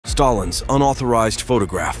Stalin's unauthorized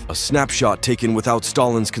photograph. A snapshot taken without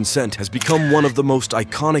Stalin's consent has become one of the most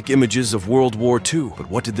iconic images of World War II.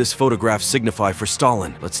 But what did this photograph signify for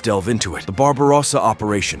Stalin? Let's delve into it. The Barbarossa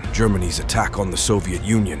Operation, Germany's attack on the Soviet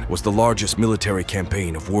Union, was the largest military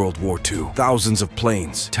campaign of World War II. Thousands of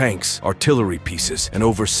planes, tanks, artillery pieces, and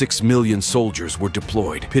over 6 million soldiers were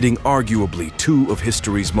deployed, pitting arguably two of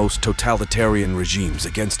history's most totalitarian regimes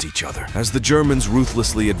against each other. As the Germans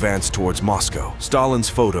ruthlessly advanced towards Moscow, Stalin's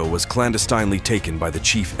photo was clandestinely taken by the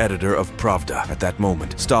chief editor of Pravda. At that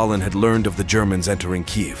moment, Stalin had learned of the Germans entering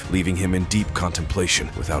Kiev, leaving him in deep contemplation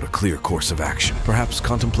without a clear course of action. Perhaps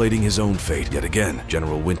contemplating his own fate. Yet again,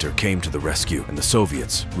 General Winter came to the rescue, and the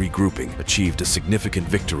Soviets, regrouping, achieved a significant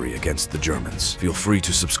victory against the Germans. Feel free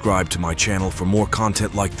to subscribe to my channel for more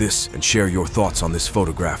content like this and share your thoughts on this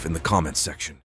photograph in the comments section.